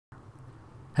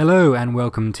Hello and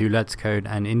welcome to Let's Code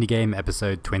an Indie Game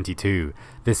episode 22.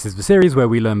 This is the series where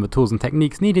we learn the tools and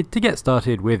techniques needed to get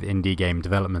started with indie game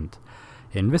development.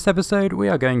 In this episode we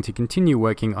are going to continue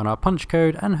working on our punch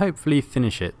code and hopefully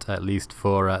finish it, at least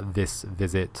for this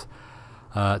visit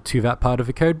to that part of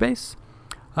the code base.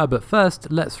 But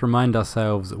first let's remind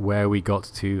ourselves where we got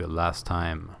to last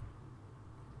time.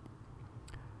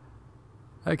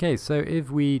 Okay, so if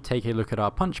we take a look at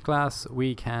our punch class,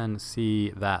 we can see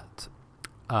that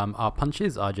our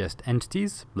punches are just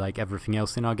entities, like everything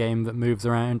else in our game that moves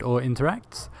around or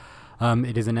interacts.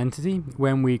 It is an entity.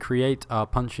 When we create our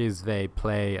punches, they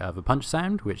play the punch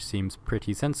sound, which seems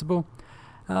pretty sensible.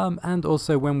 And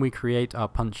also when we create our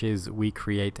punches, we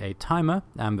create a timer,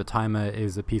 and the timer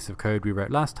is a piece of code we wrote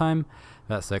last time.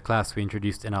 That's a class we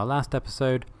introduced in our last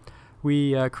episode.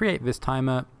 We create this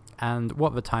timer, and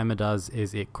what the timer does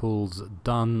is it calls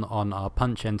done on our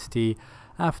punch entity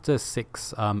after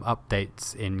 6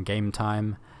 updates in game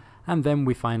time, and then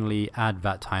we finally add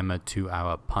that timer to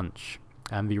our punch.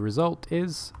 And the result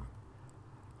is,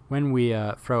 when we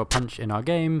throw a punch in our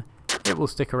game, it will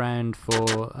stick around for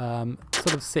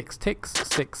sort of 6 ticks,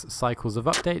 6 cycles of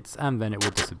updates, and then it will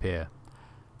disappear.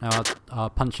 Now our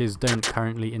punches don't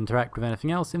currently interact with anything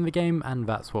else in the game, and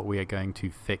that's what we are going to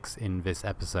fix in this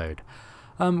episode.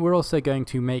 We're also going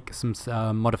to make some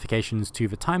modifications to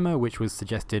the timer, which was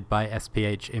suggested by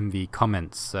SPH in the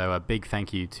comments, so a big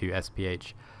thank you to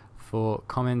SPH for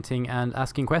commenting and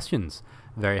asking questions.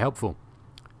 Very helpful.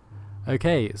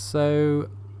 Okay,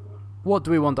 so what do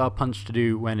we want our punch to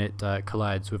do when it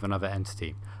collides with another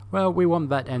entity? Well, we want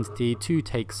that entity to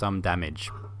take some damage.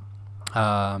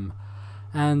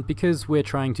 And because we're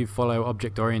trying to follow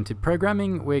object-oriented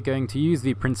programming, we're going to use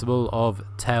the principle of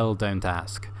tell, don't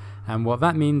ask. And what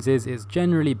that means is it's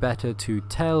generally better to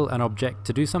tell an object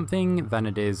to do something than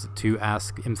it is to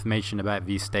ask information about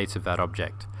the state of that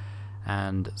object.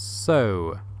 And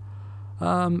so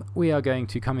we are going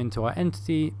to come into our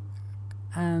entity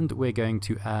and we're going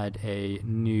to add a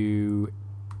new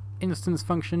instance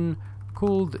function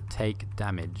called take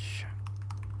damage.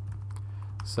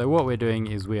 So what we're doing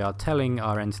is we are telling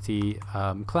our entity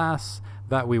class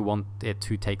that we want it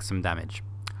to take some damage,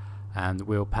 and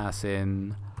we'll pass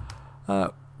in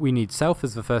we need self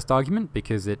as the first argument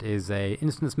because it is a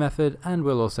instance method, and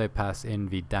we'll also pass in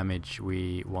the damage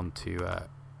we want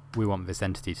this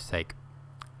entity to take.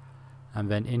 And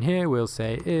then in here we'll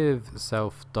say if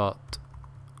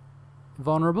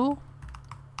self.vulnerable,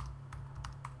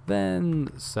 then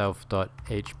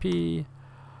self.hp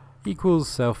equals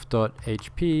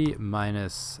self.hp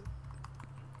minus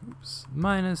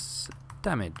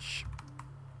damage.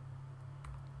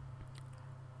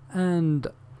 And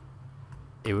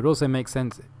it would also make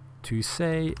sense to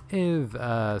say if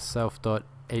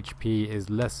self.hp is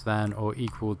less than or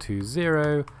equal to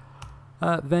 0,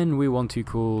 then we want to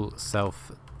call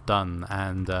self.done,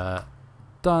 and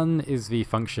done is the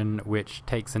function which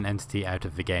takes an entity out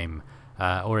of the game,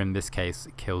 or in this case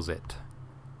kills it.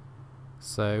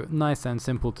 So nice and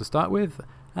simple to start with,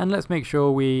 and let's make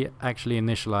sure we actually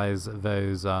initialize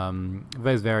those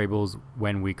variables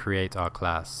when we create our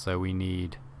class. So we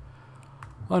need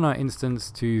on our instance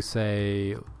to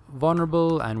say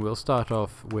vulnerable, and we'll start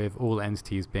off with all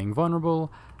entities being vulnerable,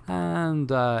 and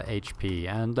HP,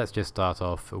 and let's just start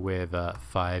off with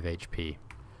 5 HP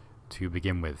to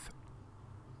begin with.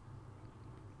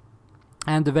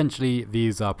 And eventually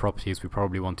these are properties we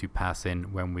probably want to pass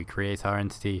in when we create our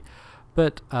entity,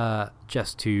 but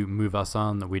just to move us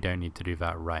on, we don't need to do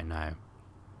that right now.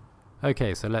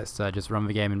 Okay, so let's just run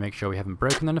the game and make sure we haven't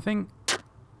broken anything.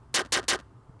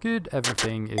 Good,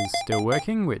 everything is still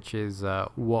working, which is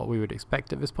what we would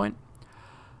expect at this point.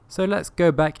 So let's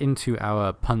go back into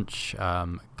our punch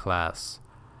class,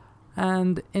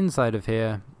 and inside of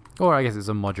here, or I guess it's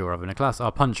a module rather than a class,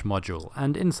 our punch module,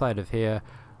 and inside of here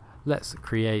let's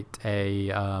create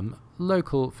a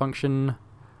local function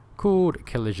called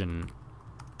collision.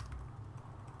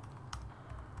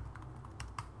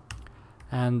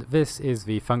 And this is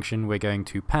the function we're going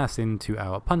to pass into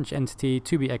our punch entity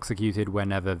to be executed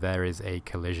whenever there is a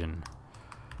collision.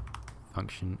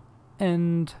 Function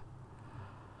end.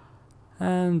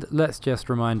 And let's just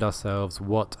remind ourselves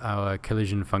what our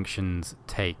collision functions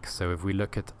take. So if we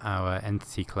look at our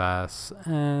entity class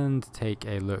and take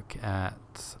a look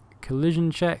at collision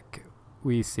check,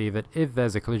 we see that if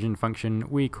there's a collision function,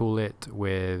 we call it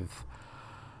with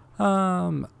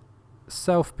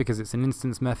self because it's an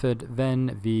instance method,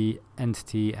 then the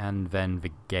entity, and then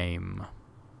the game.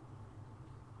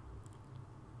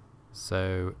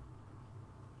 So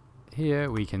here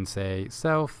we can say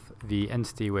self, the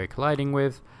entity we're colliding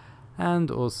with, and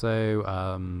also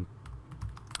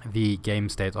the game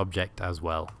state object as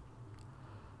well.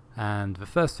 And the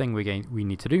first thing we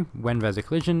need to do when there's a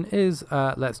collision is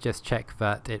let's just check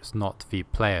that it's not the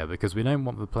player, because we don't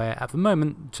want the player at the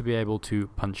moment to be able to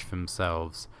punch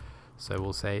themselves. So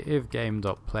we'll say if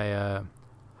game.player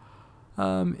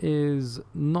is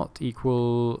not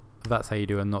equal, that's how you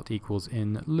do a not equals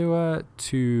in Lua,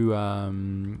 to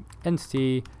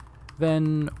entity,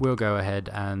 then we'll go ahead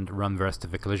and run the rest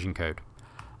of the collision code.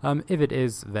 If it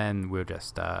is, then we'll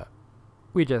just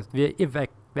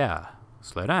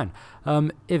slow down.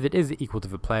 If it is equal to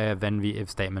the player, then the if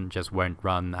statement just won't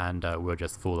run, and we'll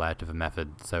just fall out of the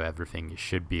method, so everything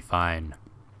should be fine.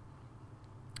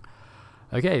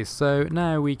 Okay, so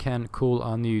now we can call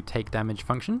our new take damage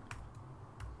function.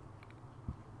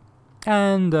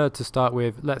 And to start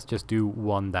with, let's just do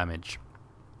 1 damage.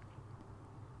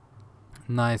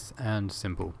 Nice and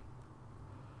simple.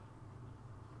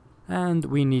 And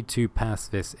we need to pass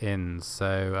this in,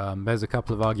 so there's a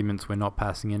couple of arguments we're not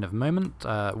passing in at the moment.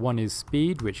 One is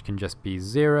speed, which can just be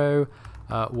 0.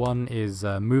 One is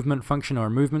a movement function or a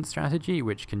movement strategy,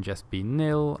 which can just be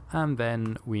nil. And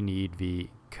then we need the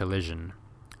collision.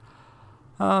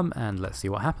 And let's see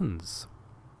what happens.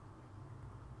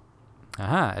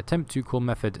 Aha, attempt to call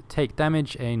method take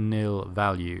damage a nil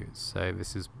value. So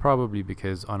this is probably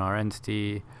because on our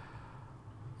entity,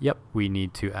 yep, we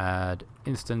need to add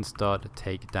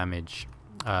instance.takeDamage.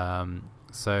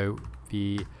 So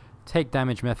the take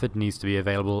damage method needs to be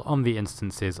available on the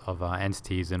instances of our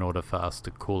entities in order for us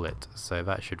to call it. So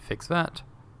that should fix that.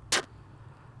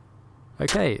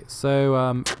 Okay,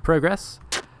 so progress.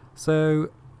 So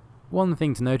one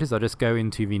thing to notice, I'll just go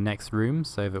into the next room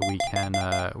so that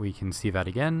we can see that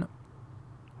again.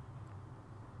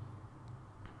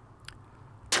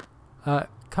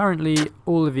 Currently,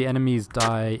 all of the enemies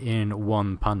die in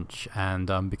 1 punch, and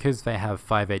because they have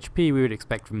 5 HP, we would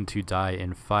expect them to die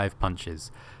in 5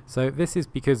 punches. So this is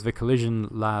because the collision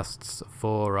lasts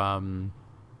for,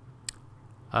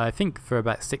 I think, for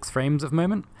about 6 frames at the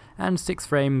moment, and 6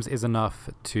 frames is enough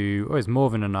to, or is more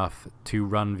than enough, to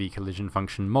run the collision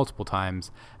function multiple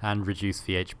times and reduce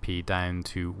the HP down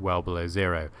to well below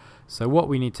 0. So what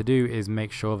we need to do is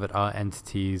make sure that our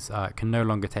entities can no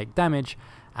longer take damage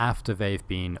after they've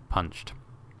been punched,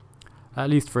 at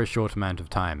least for a short amount of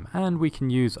time, and we can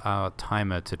use our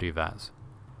timer to do that.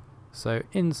 So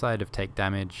inside of take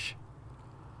damage,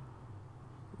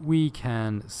 we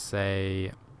can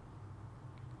say,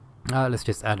 let's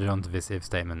just add it onto this if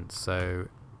statement. So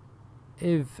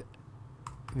if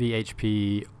the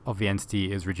HP of the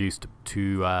entity is reduced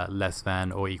to less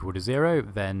than or equal to 0,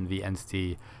 then the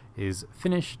entity is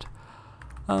finished.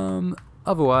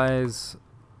 Otherwise,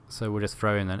 so we'll just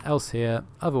throw in an else here.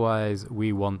 Otherwise,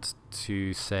 we want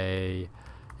to say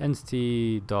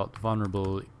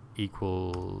entity.vulnerable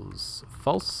equals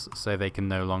false, so they can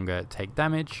no longer take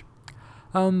damage.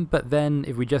 But then,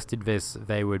 if we just did this,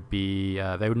 they would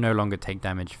no longer take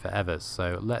damage forever.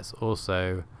 So let's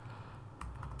also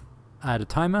add a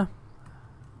timer,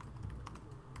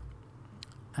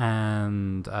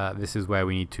 and this is where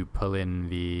we need to pull in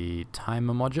the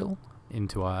timer module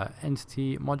into our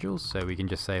entity modules. So we can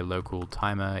just say local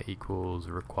timer equals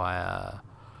require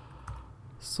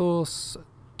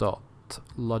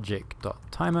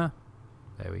source.logic.timer.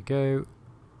 There we go.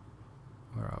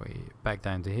 Where are we? Back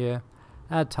down to here.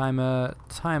 Add timer,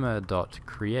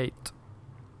 timer.create.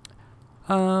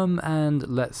 And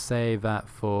let's say that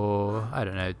for, I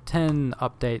don't know, 10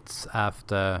 updates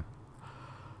after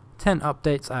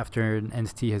an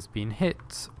entity has been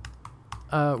hit,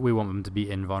 we want them to be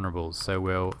invulnerable. So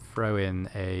we'll throw in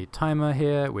a timer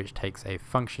here, which takes a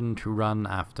function to run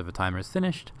after the timer is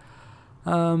finished.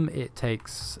 It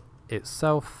takes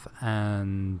itself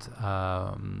and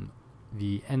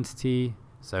the entity,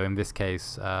 so in this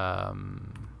case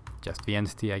just the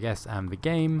entity, I guess, and the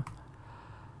game.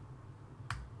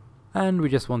 And we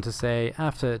just want to say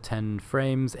after 10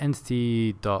 frames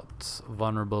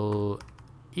entity.vulnerable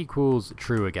equals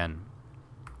true again.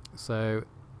 So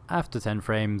after 10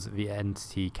 frames the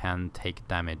entity can take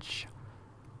damage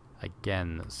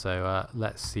again. So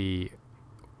let's see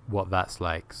what that's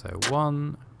like. So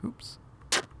 1, oops,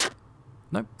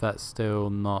 nope, that's still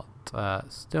not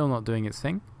doing its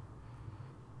thing.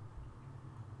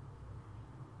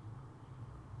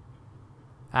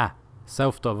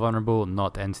 Self.vulnerable,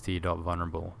 not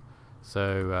entity.vulnerable.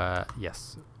 So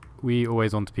yes, we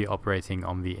always want to be operating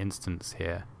on the instance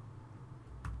here.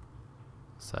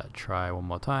 So try one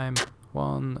more time.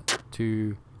 1,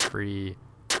 2, 3,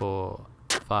 4,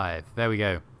 5. There we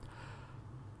go.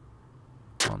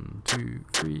 1, 2,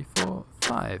 3, 4,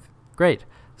 5. Great.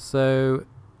 So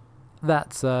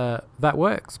that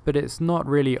works, but it's not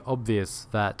really obvious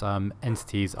that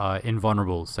entities are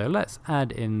invulnerable. So let's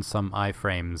add in some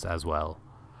iframes as well.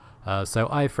 So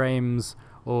iframes,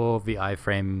 or the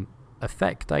iframe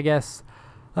effect, I guess,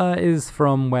 is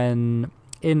from when,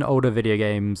 in older video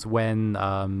games, when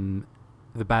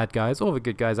the bad guys, or the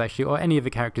good guys actually, or any of the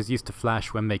characters used to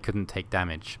flash when they couldn't take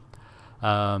damage.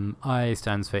 I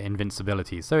stands for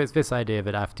invincibility, so it's this idea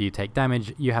that after you take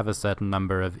damage, you have a certain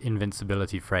number of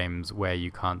invincibility frames where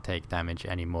you can't take damage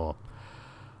anymore.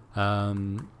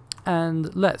 And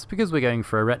because we're going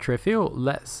for a retro feel,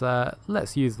 let's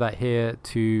use that here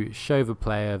to show the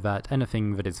player that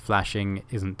anything that is flashing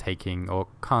isn't taking or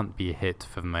can't be hit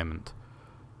for the moment.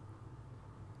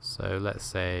 So let's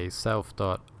say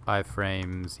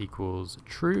self.iframes equals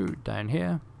true down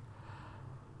here.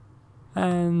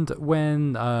 And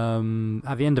when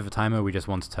at the end of the timer we just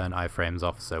want to turn iframes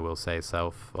off, so we'll say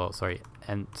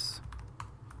ent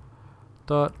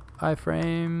dot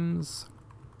iframes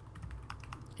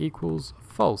equals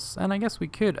false. And I guess we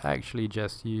could actually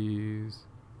just use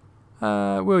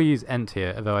we'll use ent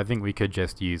here, although I think we could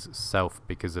just use self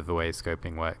because of the way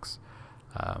scoping works,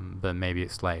 but maybe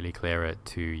it's slightly clearer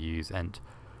to use ent.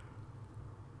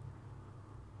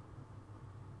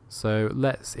 So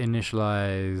let's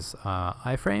initialize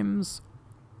iframes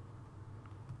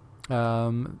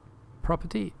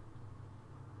property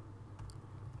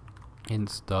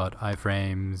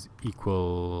inst.iframes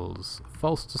equals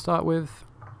false to start with.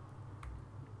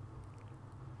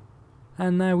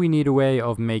 And now we need a way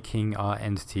of making our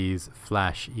entities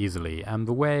flash easily, and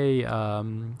the way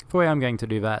I'm going to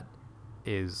do that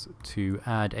is to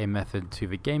add a method to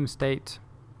the game state.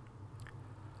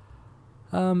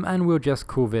 And we'll just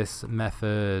call this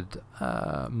method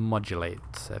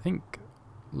modulate. I think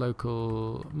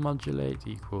local modulate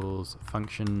equals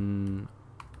function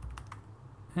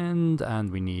end,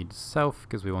 and we need self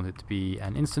because we want it to be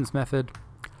an instance method.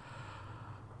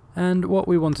 And what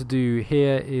we want to do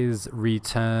here is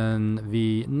return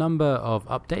the number of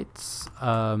updates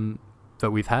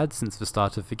that we've had since the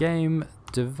start of the game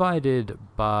divided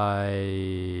by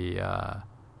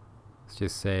let's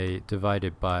just say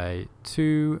divided by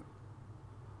 2.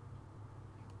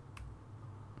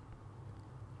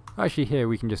 Actually here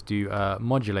we can just do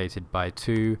modulated by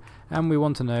 2, and we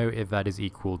want to know if that is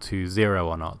equal to 0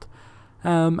 or not.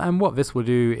 And what this will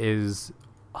do is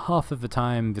half of the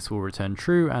time this will return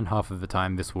true and half of the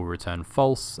time this will return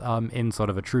false, in sort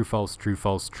of a true false, true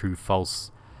false, true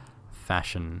false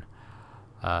fashion.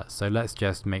 So let's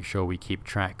just make sure we keep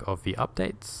track of the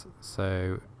updates.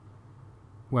 So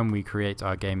when we create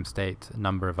our game state,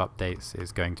 number of updates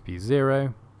is going to be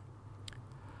 0.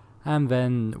 And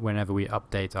then whenever we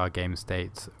update our game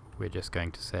state, we're just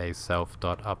going to say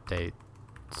self.updates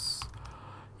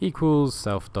equals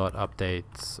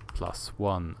self.updates plus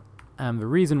 1. And the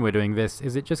reason we're doing this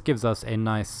is it just gives us a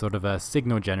nice sort of a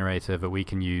signal generator that we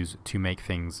can use to make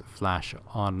things flash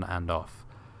on and off.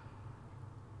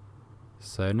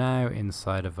 So now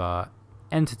inside of our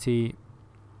entity,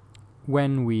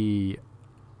 when we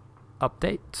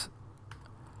update,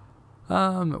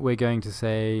 we're going to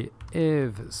say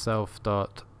if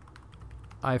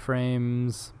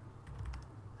self.iframes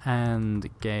and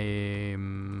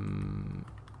game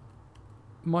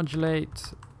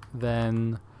modulate,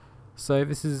 then so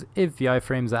this is if the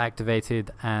iframes are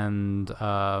activated and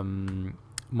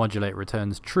modulate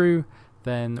returns true,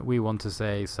 then we want to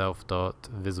say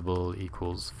self.visible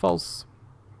equals false.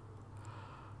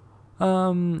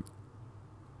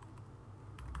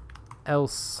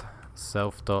 Else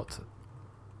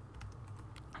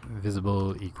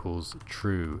self.visible equals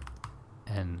true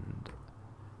end.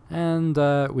 And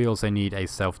we also need a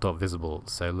self.visible,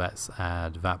 so let's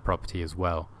add that property as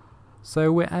well.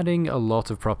 So we're adding a lot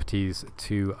of properties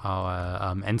to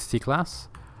our entity class,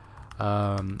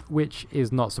 which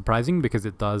is not surprising because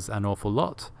it does an awful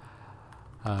lot.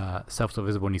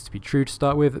 Self.visible needs to be true to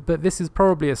start with, but this is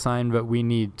probably a sign that we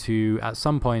need to, at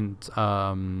some point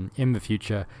in the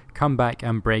future, come back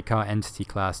and break our entity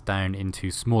class down into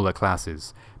smaller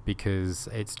classes, because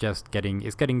it's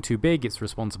getting too big, it's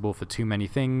responsible for too many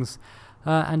things,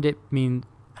 and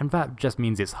that just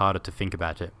means it's harder to think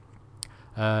about it.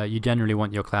 You generally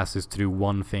want your classes to do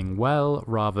one thing well,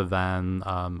 rather than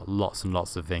lots and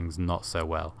lots of things not so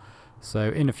well. So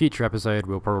in a future episode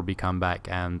we'll probably come back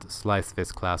and slice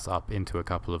this class up into a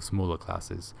couple of smaller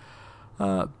classes.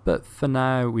 But for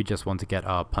now we just want to get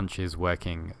our punches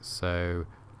working. So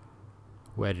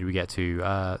where did we get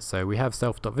to? So we have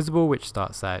self.visible, which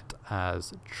starts out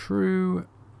as true,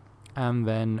 and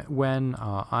then when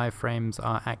our iframes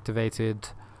are activated,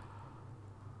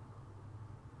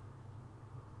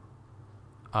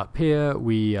 up here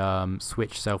we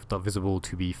switch self.visible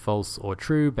to be false or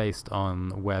true based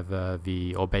on whether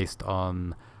based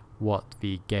on what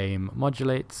the game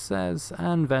modulate says,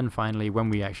 and then finally when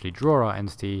we actually draw our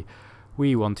entity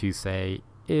we want to say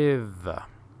if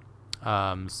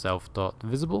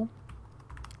self.visible,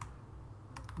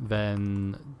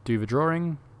 then do the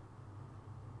drawing,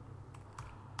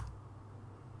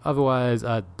 otherwise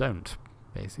don't,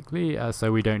 basically.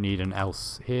 So we don't need an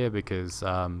else here because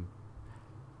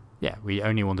yeah, we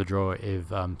only want to draw if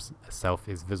self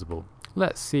is visible.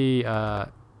 Let's see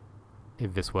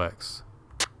if this works.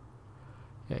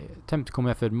 Okay, attempt to call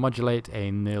method modulate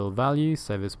a nil value,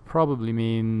 so this probably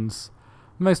means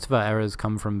most of our errors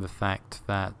come from the fact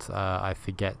that I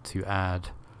forget to add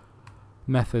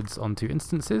methods onto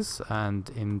instances, and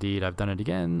indeed I've done it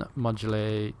again.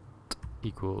 Modulate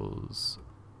equals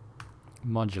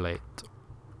modulate.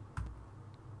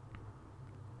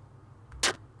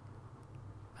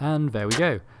 And there we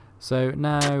go. So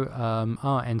now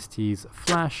our entities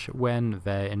flash when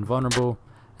they're invulnerable,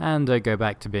 and go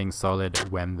back to being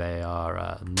solid when they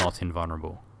are not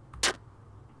invulnerable.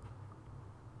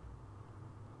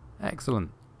 Excellent.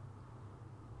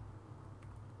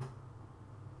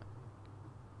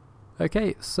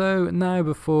 Okay, so now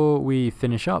before we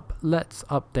finish up, let's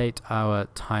update our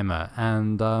timer.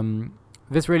 And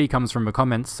this really comes from a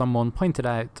comment. Someone pointed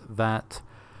out that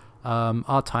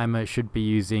our timer should be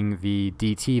using the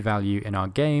DT value in our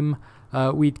game.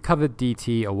 We'd covered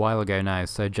DT a while ago now,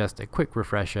 so just a quick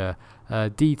refresher.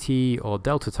 DT, or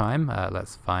delta time,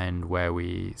 let's find where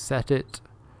we set it,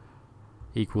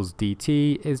 equals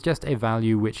DT, is just a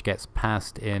value which gets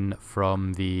passed in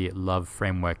from the Love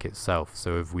framework itself.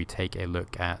 So if we take a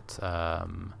look at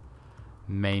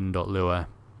main.lua,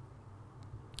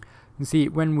 you see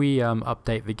when we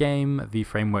update the game, the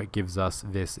framework gives us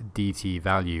this DT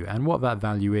value, and what that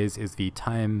value is the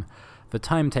time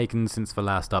taken since the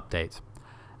last update.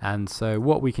 And so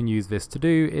what we can use this to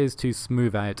do is to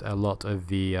smooth out a lot of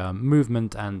the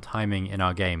movement and timing in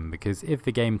our game, because if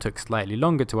the game took slightly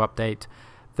longer to update,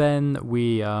 then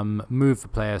we move the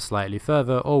player slightly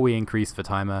further, or we increase the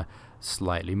timer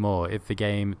slightly more. If the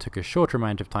game took a shorter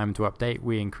amount of time to update,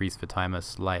 we increase the timer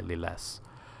slightly less.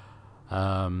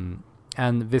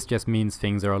 And this just means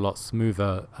things are a lot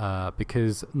smoother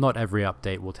because not every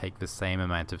update will take the same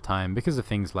amount of time because of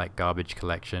things like garbage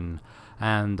collection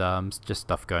and just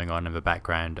stuff going on in the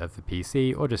background of the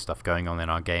PC, or just stuff going on in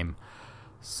our game.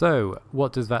 So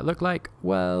what does that look like?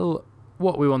 Well,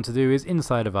 what we want to do is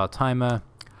inside of our timer,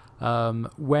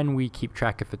 when we keep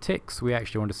track of the ticks, we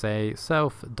actually want to say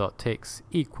self.ticks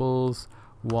equals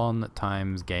 1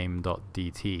 times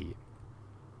game.dt.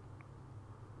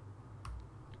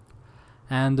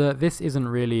 And this isn't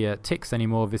really ticks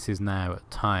anymore, this is now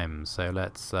time. So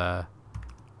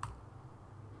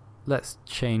let's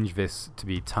change this to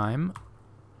be time,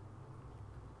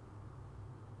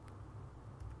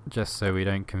 just so we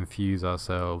don't confuse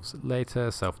ourselves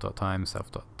later. Self.time,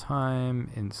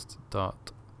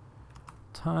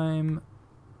 inst.time,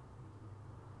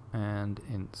 and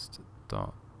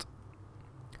inst.time.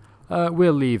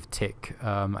 We'll leave tick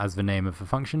as the name of the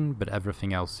function, but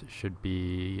everything else should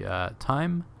be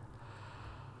time.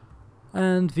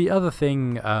 And the other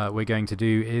thing we're going to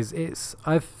do is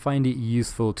I find it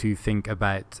useful to think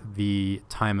about the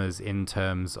timers in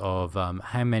terms of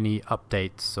how many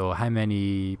updates, or how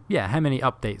many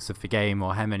updates of the game,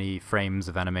 or how many frames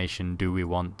of animation do we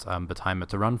want the timer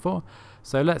to run for.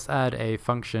 So let's add a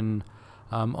function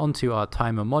onto our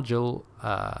timer module.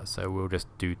 So we'll just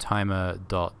do timer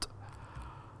dot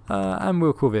and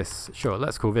we'll call this,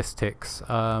 let's call this ticks,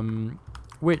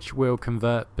 which will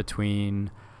convert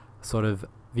between sort of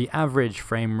the average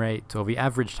frame rate, or the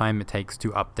average time it takes to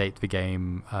update the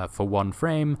game for one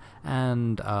frame,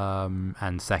 and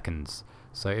seconds.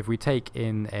 So if we take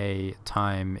in a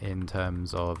time in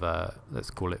terms of, let's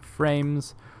call it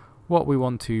frames, what we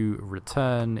want to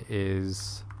return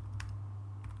is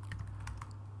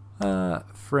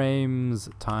frames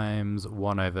times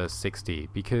 1/60,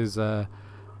 because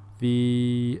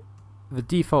the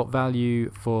default value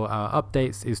for our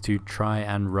updates is to try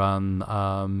and run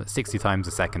 60 times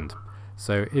a second.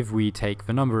 So if we take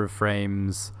the number of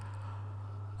frames,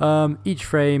 each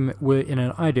frame in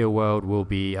an ideal world will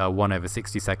be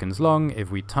 1/60 seconds long.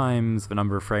 If we times the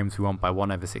number of frames we want by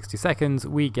 1/60 seconds,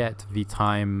 we get the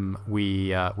time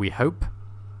we hope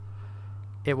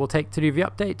it will take to do the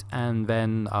update, and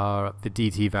then the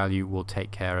DT value will take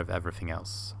care of everything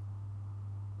else.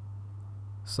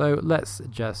 So let's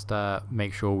just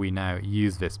make sure we now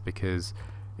use this, because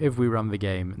if we run the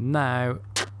game now,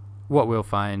 what we'll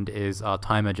find is our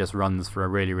timer just runs for a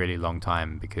really long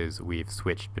time because we've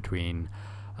switched between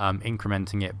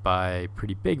incrementing it by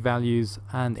pretty big values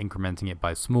and incrementing it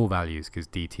by small values, because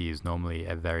dt is normally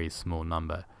a very small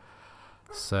number.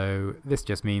 So this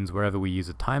just means wherever we use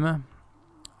a timer,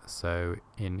 so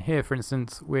in here for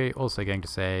instance, we're also going to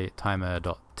say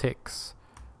timer.ticks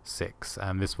 6,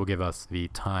 and this will give us the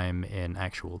time in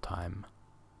actual time.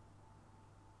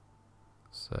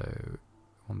 So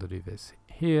I want to do this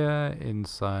here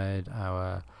inside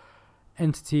our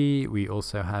entity. We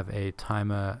also have a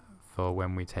timer for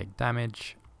when we take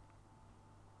damage.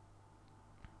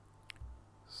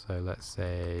 So let's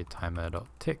say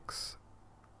timer.ticks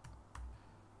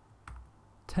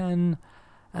 10,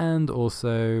 and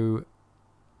also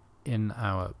in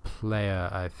our player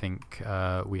I think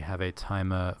we have a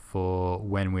timer for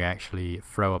when we actually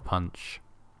throw a punch.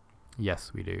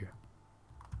 Yes, we do.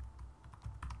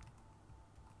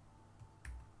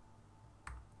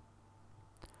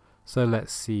 So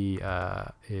let's see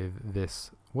if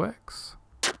this works.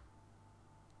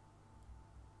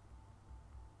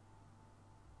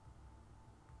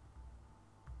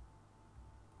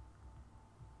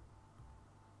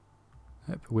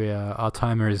 Yep, our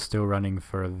timer is still running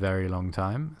for a very long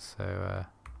time. So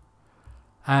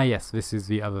yes, this is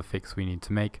the other fix we need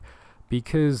to make.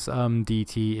 Because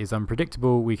dt is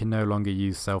unpredictable, we can no longer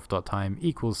use self.time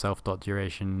equals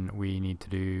self.duration. We need to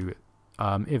do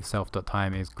if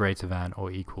self.time is greater than or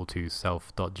equal to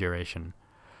self.duration,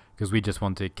 because we just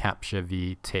want to capture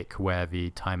the tick where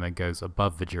the timer goes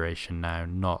above the duration now,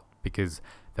 not because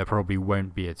there probably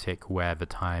won't be a tick where the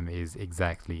time is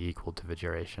exactly equal to the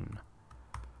duration.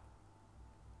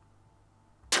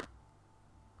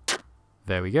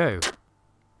 There we go.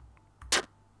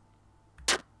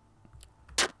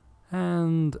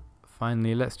 And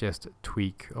finally, let's just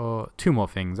tweak, or two more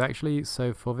things actually.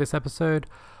 So for this episode,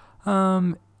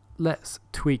 let's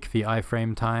tweak the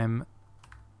iframe time.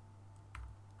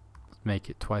 Make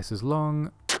it twice as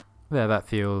long. There, that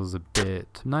feels a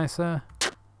bit nicer.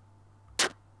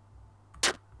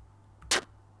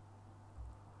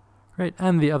 Great,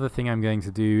 and the other thing I'm going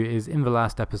to do is, in the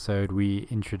last episode we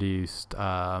introduced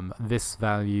this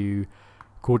value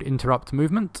called interrupt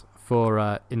movement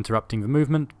for interrupting the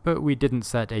movement, but we didn't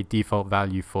set a default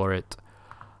value for it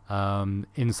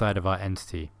inside of our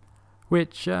entity,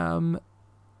 which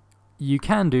you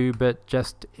can do, but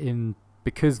just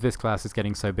because this class is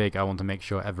getting so big, I want to make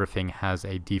sure everything has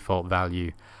a default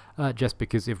value, just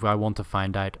because if I want to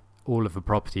find out all of the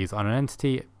properties on an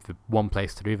entity, the one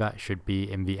place to do that should be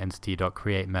in the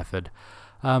entity.create method.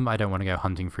 I don't want to go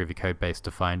hunting through the code base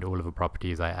to find all of the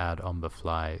properties I add on the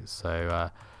fly. So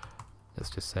let's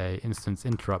just say instance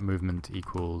interrupt movement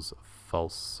equals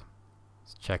false.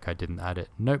 Let's check I didn't add it.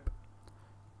 Nope.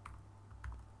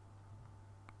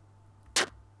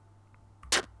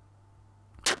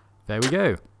 There we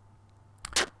go.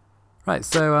 Right,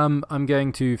 so I'm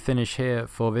going to finish here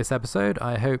for this episode.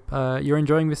 I hope you're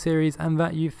enjoying the series and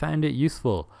that you found it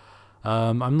useful.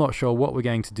 I'm not sure what we're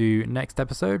going to do next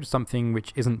episode, something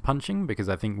which isn't punching, because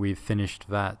I think we've finished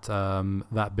that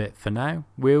that bit for now.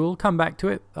 We'll come back to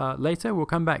it later. We'll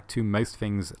come back to most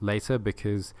things later,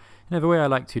 because the way I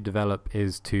like to develop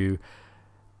is to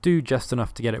do just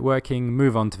enough to get it working,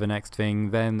 move on to the next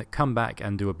thing, then come back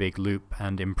and do a big loop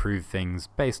and improve things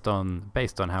based on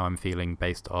how I'm feeling,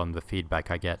 based on the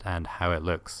feedback I get and how it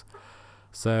looks.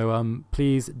 So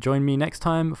please join me next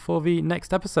time for the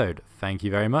next episode. Thank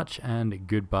you very much, and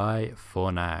goodbye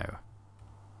for now.